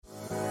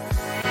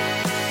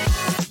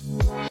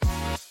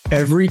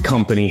Every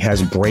company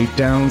has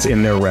breakdowns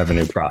in their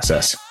revenue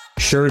process.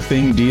 Sure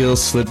thing deals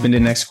slip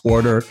into next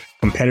quarter,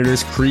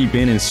 competitors creep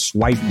in and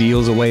swipe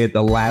deals away at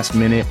the last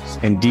minute,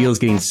 and deals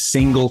getting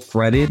single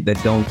threaded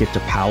that don't get to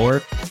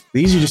power.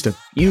 These are just a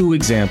few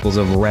examples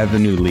of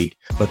revenue leak,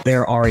 but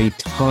there are a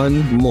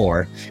ton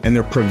more, and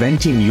they're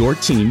preventing your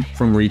team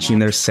from reaching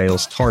their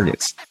sales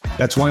targets.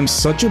 That's why I'm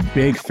such a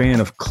big fan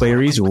of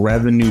Clary's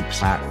revenue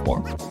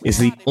platform. It's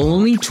the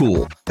only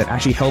tool that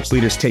actually helps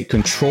leaders take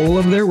control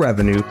of their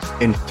revenue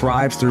and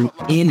thrive through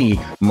any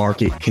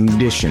market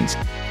conditions,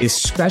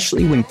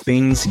 especially when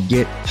things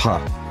get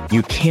tough.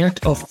 You can't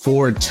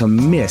afford to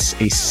miss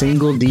a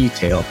single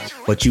detail,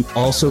 but you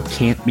also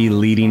can't be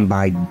leading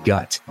by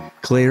gut.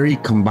 Clary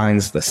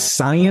combines the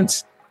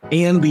science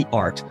and the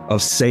art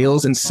of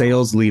sales and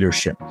sales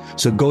leadership.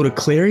 So go to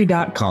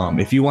Clary.com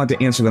if you want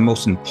to answer the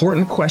most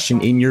important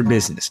question in your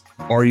business.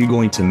 Are you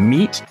going to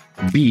meet,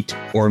 beat,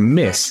 or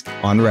miss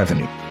on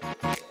revenue?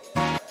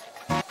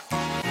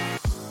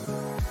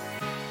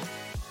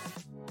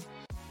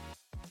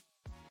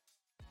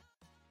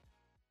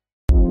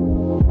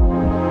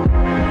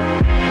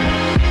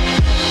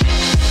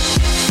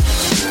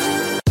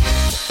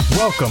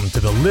 Welcome to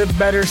the Live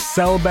Better,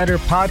 Sell Better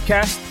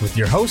podcast with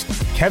your host,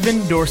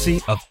 Kevin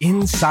Dorsey of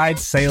Inside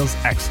Sales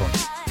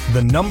Excellence,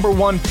 the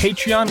 #1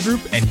 Patreon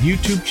group and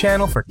YouTube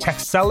channel for tech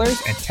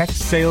sellers and tech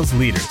sales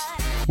leaders,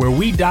 where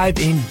we dive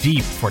in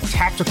deep for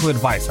tactical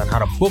advice on how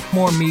to book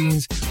more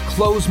meetings,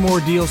 close more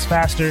deals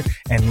faster,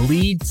 and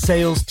lead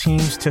sales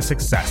teams to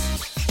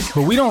success.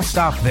 But we don't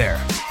stop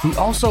there. We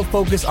also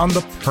focus on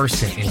the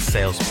person in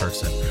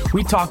salesperson.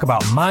 We talk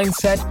about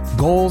mindset,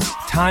 goals,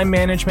 time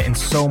management, and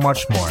so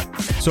much more.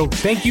 So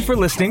thank you for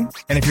listening.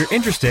 And if you're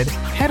interested,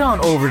 head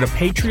on over to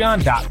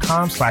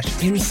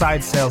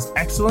patreon.com/inside sales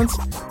excellence.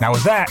 Now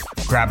with that,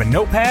 grab a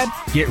notepad,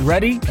 get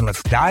ready, and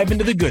let's dive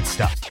into the good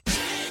stuff.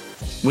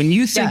 When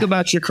you think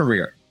about your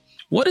career,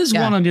 what is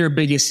one of your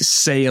biggest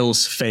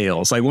sales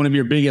fails? Like one of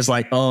your biggest,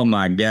 like, oh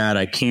my God,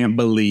 I can't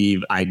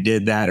believe I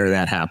did that or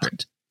that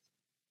happened.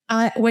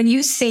 When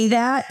you say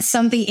that,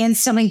 something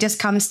instantly just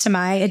comes to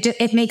mind.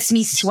 It makes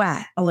me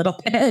sweat a little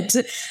bit.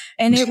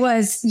 And it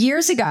was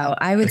years ago,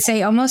 I would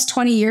say almost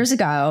 20 years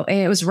ago.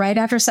 It was right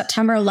after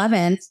September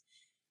 11th.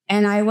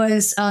 And I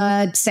was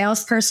a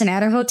salesperson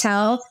at a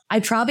hotel.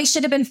 I probably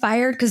should have been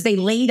fired because they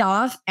laid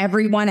off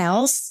everyone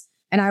else.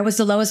 And I was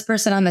the lowest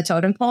person on the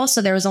totem pole.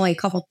 So there was only a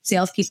couple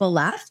salespeople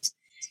left.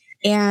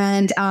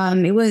 And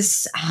it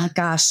was,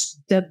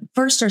 the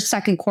first or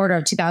second quarter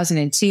of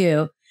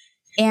 2002.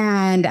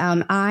 And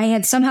I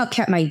had somehow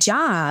kept my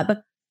job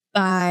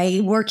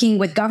by working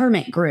with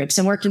government groups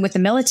and working with the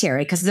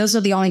military, because those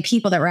are the only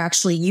people that were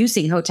actually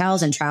using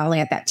hotels and traveling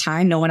at that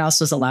time. No one else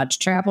was allowed to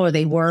travel, or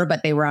they were,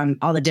 but they were on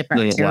all the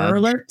different terror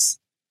alerts.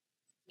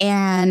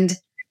 And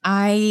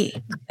I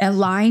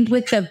aligned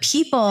with the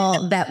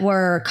people that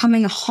were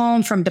coming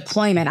home from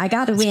deployment. I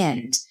got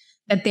wind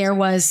that there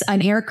was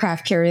an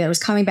aircraft carrier that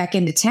was coming back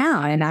into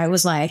town. And I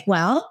was like,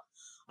 well,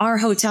 our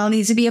hotel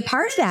needs to be a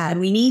part of that.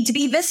 We need to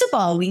be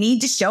visible. We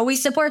need to show we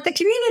support the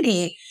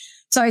community.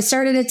 So I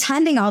started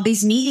attending all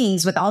these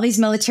meetings with all these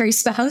military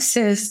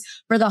spouses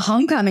for the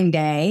homecoming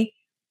day.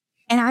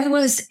 And I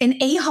was an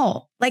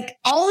a-hole. Like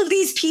all of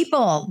these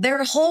people,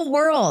 their whole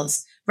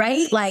worlds,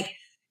 right? Like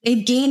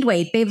they've gained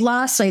weight, they've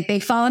lost weight,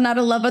 they've fallen out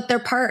of love with their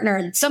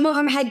partner. Some of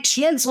them had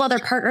kids while their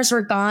partners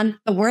were gone.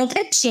 The world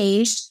had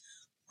changed.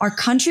 Our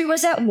country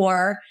was at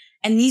war.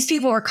 And these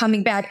people were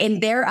coming back. And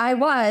there I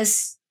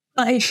was,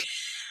 like,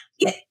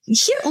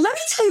 here, let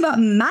me tell you about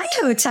my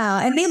hotel.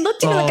 And they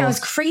looked at me like I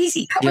was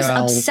crazy. I was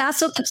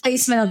obsessed with the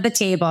placement of the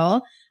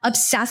table,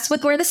 obsessed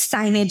with where the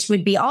signage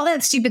would be, all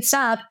that stupid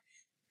stuff.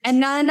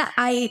 And then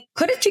I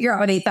couldn't figure out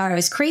why they thought I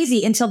was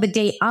crazy until the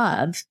day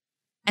of.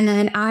 And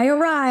then I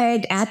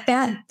arrived at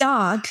that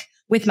dock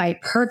with my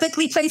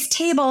perfectly placed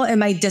table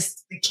and my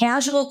just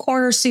casual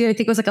corner suit. I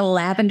think it was like a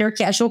lavender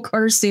casual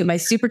corner suit, my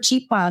super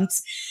cheap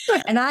pumps.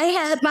 And I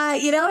had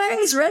my, I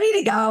was ready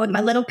to go with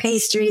my little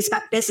pastries,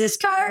 my business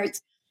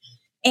cards.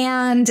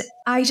 And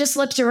I just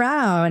looked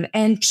around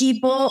and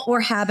people were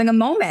having a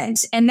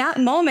moment. And that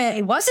moment,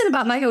 it wasn't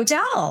about my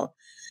hotel.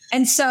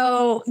 And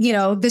so,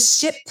 the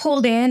ship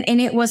pulled in and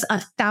it was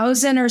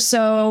 1,000 or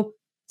so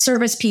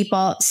service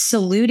people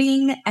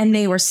saluting, and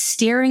they were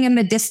staring in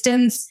the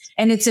distance.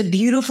 And It's a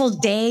Beautiful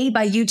Day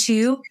by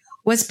U2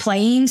 was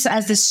playing. So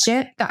as the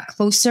ship got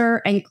closer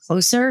and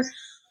closer,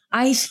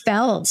 I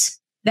felt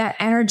that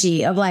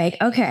energy of like,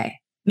 okay,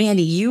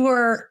 Mandi, you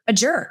were a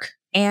jerk.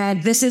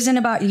 And this isn't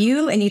about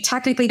you, and you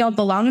technically don't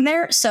belong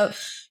there. So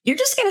you're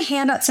just going to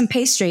hand out some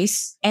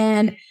pastries,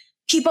 and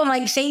people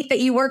might think that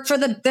you work for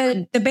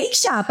the bake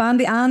shop on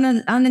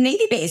the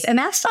Navy base, and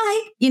that's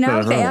fine.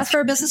 If they ask for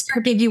a business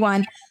card, give you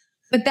one.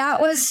 But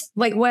that was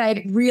like what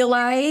I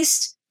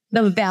realized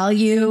the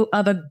value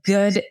of a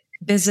good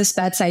business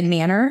bedside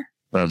manner.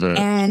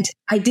 And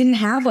I didn't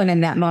have one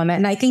in that moment.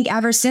 And I think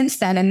ever since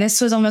then, and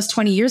this was almost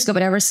 20 years ago,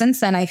 but ever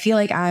since then, I feel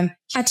like I'm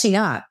catching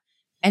up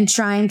and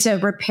trying to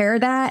repair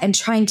that and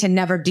trying to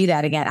never do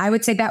that again. I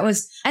would say that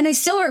was, and I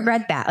still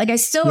regret that. Like I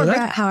still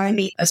regret how I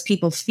made those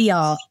people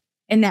feel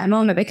in that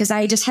moment because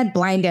I just had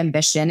blind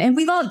ambition. And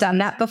we've all done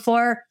that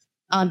before.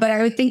 But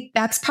I would think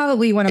that's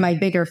probably one of my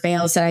bigger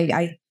fails that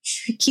I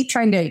keep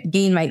trying to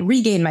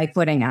regain my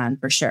footing on,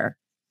 for sure.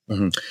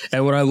 Mm-hmm.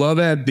 And what I love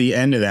at the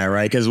end of that,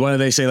 right? Because what do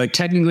they say? Like,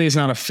 technically it's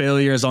not a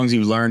failure as long as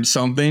you've learned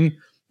something,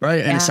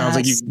 right? And It sounds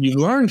like you've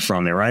learned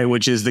from it, right?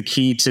 Which is the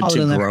key to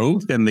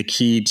growth and the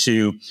key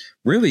to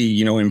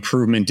really,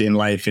 improvement in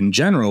life in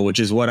general, which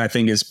is what I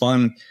think is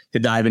fun to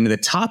dive into. The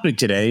topic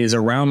today is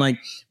around like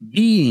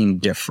being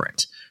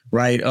different,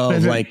 right?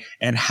 Of like,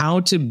 and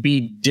how to be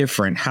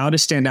different, how to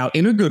stand out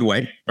in a good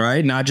way,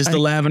 right? Not just the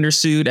lavender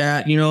suit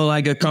at,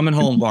 like a coming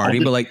home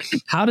party, but like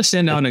how to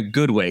stand out in a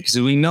good way. Because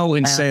we know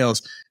in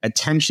sales,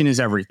 attention is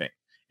everything.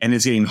 And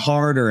it's getting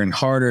harder and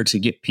harder to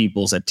get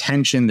people's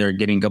attention. They're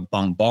getting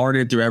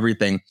bombarded through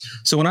everything.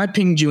 So when I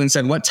pinged you and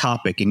said, what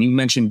topic? And you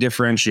mentioned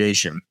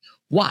differentiation.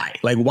 Why?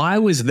 Like, why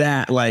was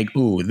that like,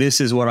 ooh,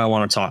 this is what I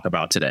want to talk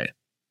about today?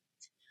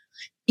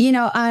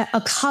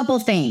 A couple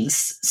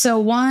things. So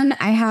one,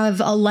 I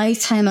have a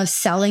lifetime of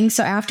selling.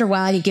 So after a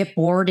while, you get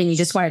bored and you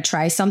just want to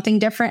try something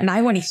different. And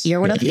I want to hear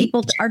what other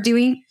people are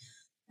doing.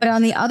 But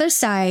on the other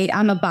side,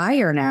 I'm a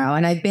buyer now,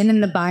 and I've been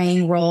in the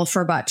buying role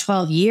for about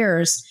 12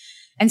 years.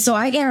 And so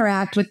I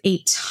interact with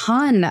a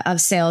ton of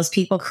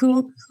salespeople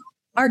who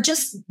are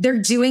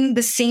they're doing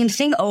the same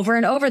thing over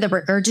and over. They're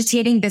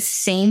regurgitating the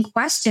same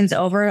questions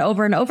over and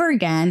over and over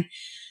again.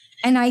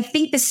 And I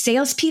think the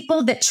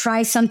salespeople that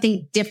try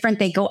something different,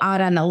 they go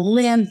out on a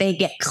limb, they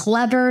get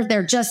clever,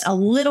 they're just a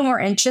little more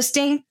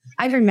interesting.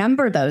 I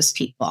remember those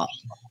people.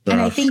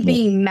 And I think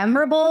being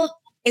memorable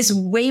is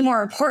way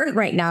more important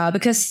right now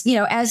because,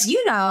 as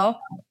you know,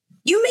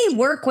 you may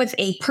work with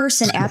a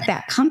person at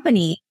that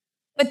company,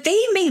 but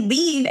they may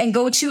leave and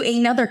go to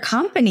another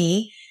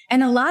company.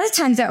 And a lot of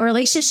times that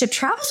relationship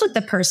travels with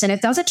the person.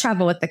 It doesn't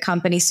travel with the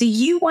company. So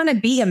you want to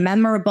be a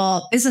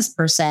memorable business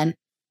person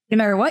no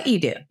matter what you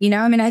do.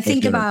 I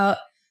think about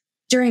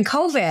during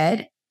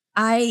COVID,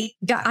 I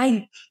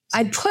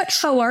put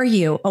 "how are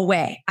you"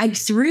 away. I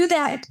threw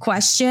that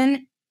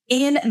question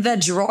in the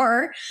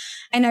drawer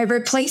and I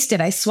replaced it.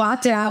 I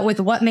swapped it out with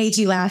 "what made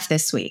you laugh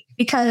this week?"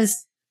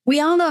 Because we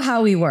all know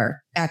how we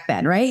were back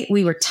then, right?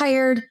 We were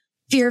tired,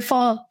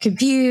 fearful,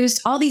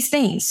 confused, all these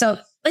things. So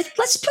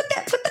let's put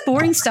the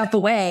boring stuff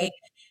away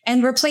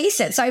and replace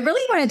it. So I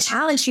really want to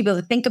challenge people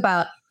to think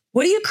about,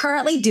 what are you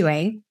currently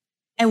doing?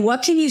 And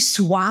what can you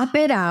swap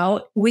it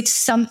out with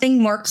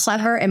something more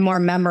clever and more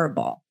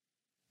memorable?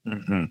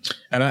 Mm-hmm.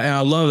 And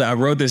I love that. I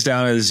wrote this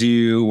down as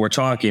you were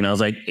talking. I was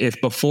like, if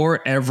before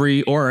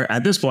or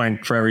at this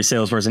point for every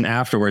salesperson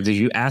afterwards, if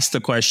you ask the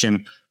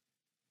question,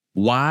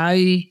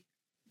 why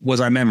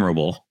was I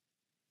memorable?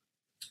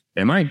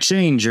 It might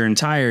change your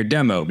entire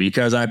demo,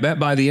 because I bet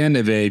by the end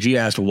of it, if you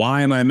asked,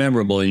 why am I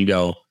memorable? And you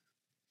go,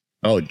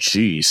 oh,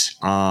 geez.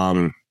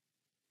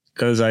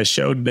 Because I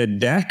showed the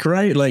deck,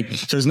 right? Like,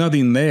 there's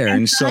nothing there.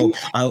 And so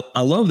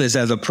I love this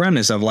as a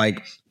premise of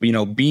like,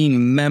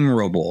 being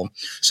memorable.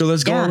 So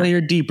let's go a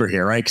layer deeper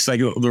here, right? Because like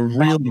the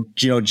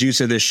real,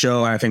 juice of this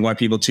show, I think why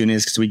people tune in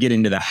is because we get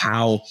into the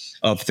how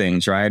of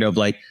things, right? Of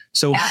like,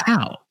 so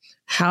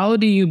how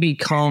do you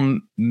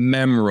become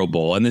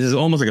memorable? And this is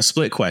almost like a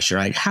split question,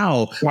 right?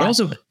 How, but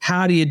also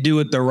how do you do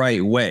it the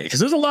right way? Because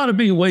there's a lot of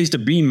big ways to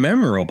be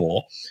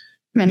memorable.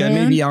 That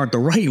maybe aren't the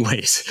right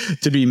ways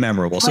to be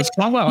memorable. So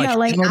talk about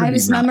I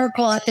was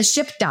memorable at the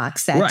ship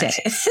docks that day.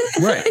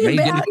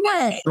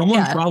 Right.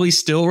 Someone probably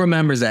still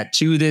remembers that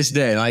to this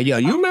day. Like, you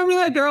remember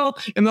that girl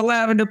in the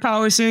lavender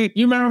power suit?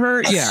 You remember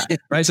her? Yeah.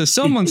 Right. So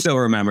someone still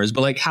remembers.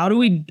 But like, how do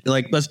we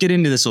let's get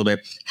into this a little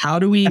bit. How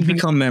do we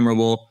become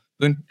memorable?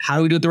 And how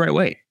do we do it the right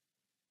way?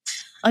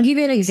 I'll give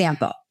you an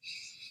example.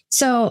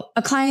 So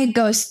a client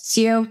ghosts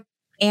you,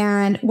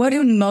 and what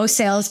do most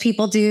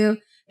salespeople do?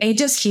 They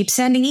just keep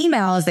sending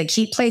emails. They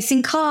keep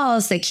placing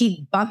calls. They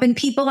keep bumping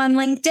people on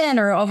LinkedIn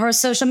or over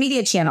social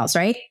media channels,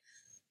 right?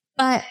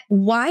 But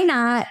why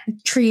not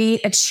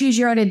create a choose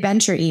your own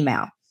adventure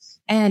email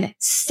and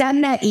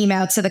send that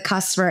email to the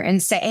customer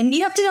and say, and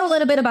you have to know a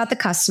little bit about the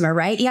customer,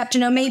 right? You have to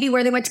know maybe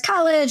where they went to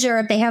college or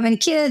if they have any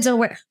kids or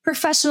what,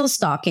 professional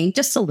stalking,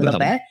 just a little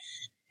bit,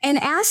 and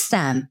ask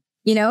them,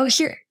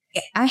 here,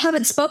 I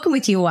haven't spoken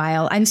with you a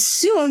while. I'm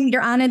assuming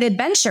you're on an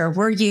adventure.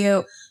 Were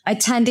you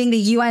attending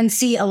the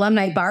UNC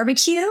alumni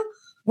barbecue?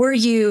 Were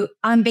you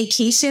on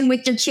vacation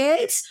with your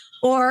kids?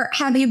 Or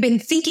have you been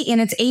thinking,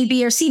 and it's A,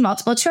 B, or C,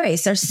 multiple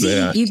choice, or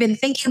C, you've been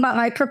thinking about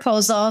my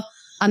proposal.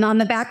 I'm on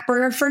the back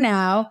burner for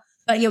now,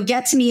 but you'll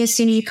get to me as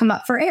soon as you come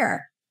up for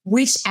air.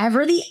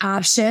 Whichever the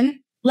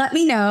option, let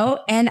me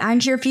know, and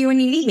I'm here for you when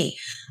you need me.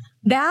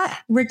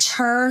 That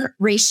return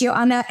ratio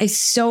on that is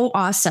so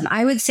awesome.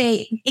 I would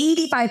say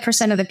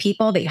 85% of the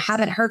people that you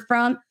haven't heard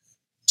from,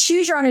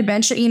 choose your own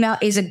adventure email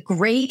is a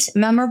great,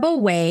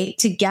 memorable way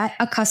to get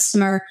a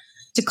customer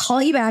to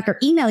call you back or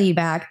email you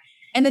back.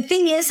 And the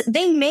thing is,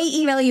 they may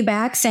email you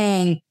back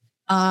saying,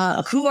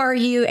 who are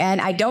you? And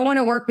I don't want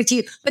to work with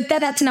you. But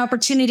that's an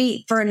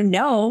opportunity for a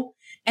no,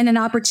 and an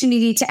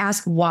opportunity to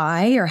ask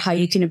why or how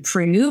you can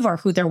improve or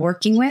who they're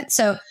working with.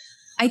 So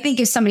I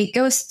think if somebody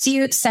ghosts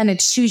you, send a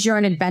choose your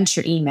own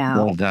adventure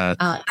email. Love that.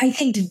 I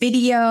think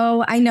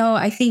video,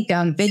 I think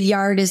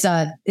Vidyard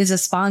is a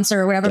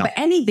sponsor or whatever, but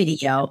any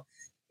video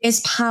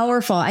is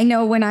powerful. I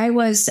know when I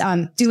was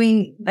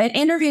doing an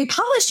interview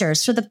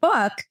publishers for the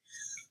book,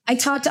 I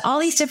talked to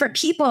all these different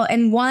people,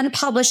 and one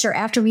publisher,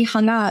 after we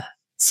hung up,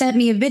 sent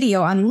me a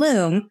video on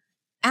Loom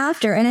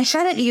after, and I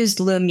hadn't used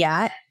Loom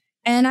yet.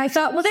 And I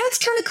thought, well, that's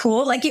kind of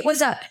cool. Like it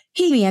was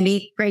hey,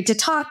 Mandi, great to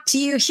talk to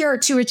you. Here are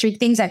 2 or 3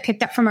 things I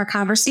picked up from our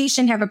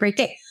conversation. Have a great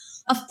day.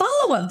 A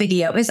follow-up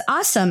video is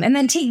awesome. And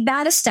then take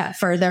that a step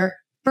further.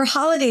 For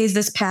holidays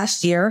this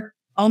past year,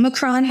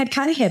 Omicron had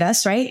kind of hit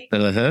us, right?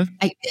 Uh-huh.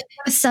 I didn't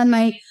have to send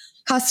my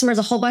customers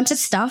a whole bunch of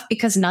stuff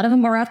because none of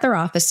them were at their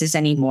offices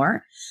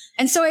anymore.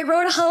 And so I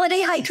wrote a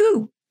holiday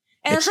haiku.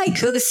 And a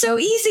haiku is so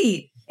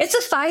easy. It's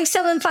a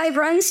 5-7-5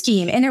 run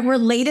scheme, and it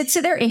related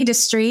to their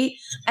industry.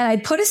 And I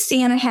put a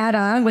Santa hat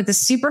on with a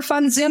super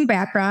fun Zoom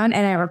background,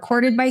 and I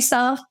recorded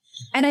myself,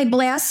 and I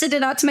blasted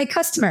it out to my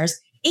customers.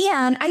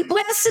 And I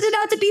blasted it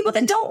out to people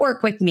that don't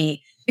work with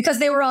me because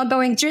they were all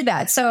going through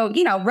that. So,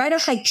 write a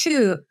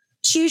haiku,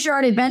 choose your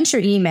own adventure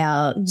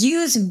email,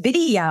 use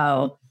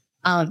video.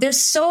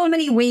 There's so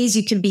many ways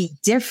you can be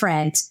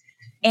different.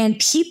 And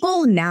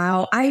people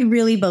now, I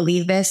really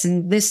believe this,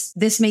 and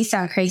this may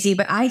sound crazy,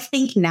 but I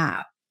think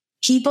now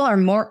people are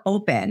more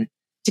open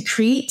to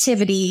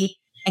creativity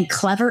and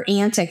clever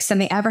antics than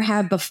they ever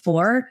have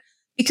before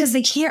because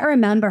they can't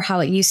remember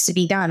how it used to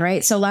be done,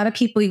 right? So a lot of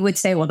people would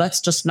say, well,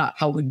 that's just not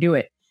how we do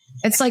it.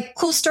 It's like,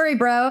 cool story,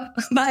 bro.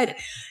 But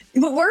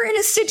we're in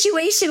a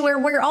situation where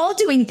we're all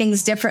doing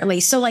things differently.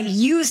 So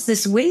use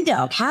this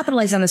window,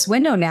 capitalize on this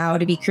window now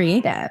to be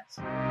creative.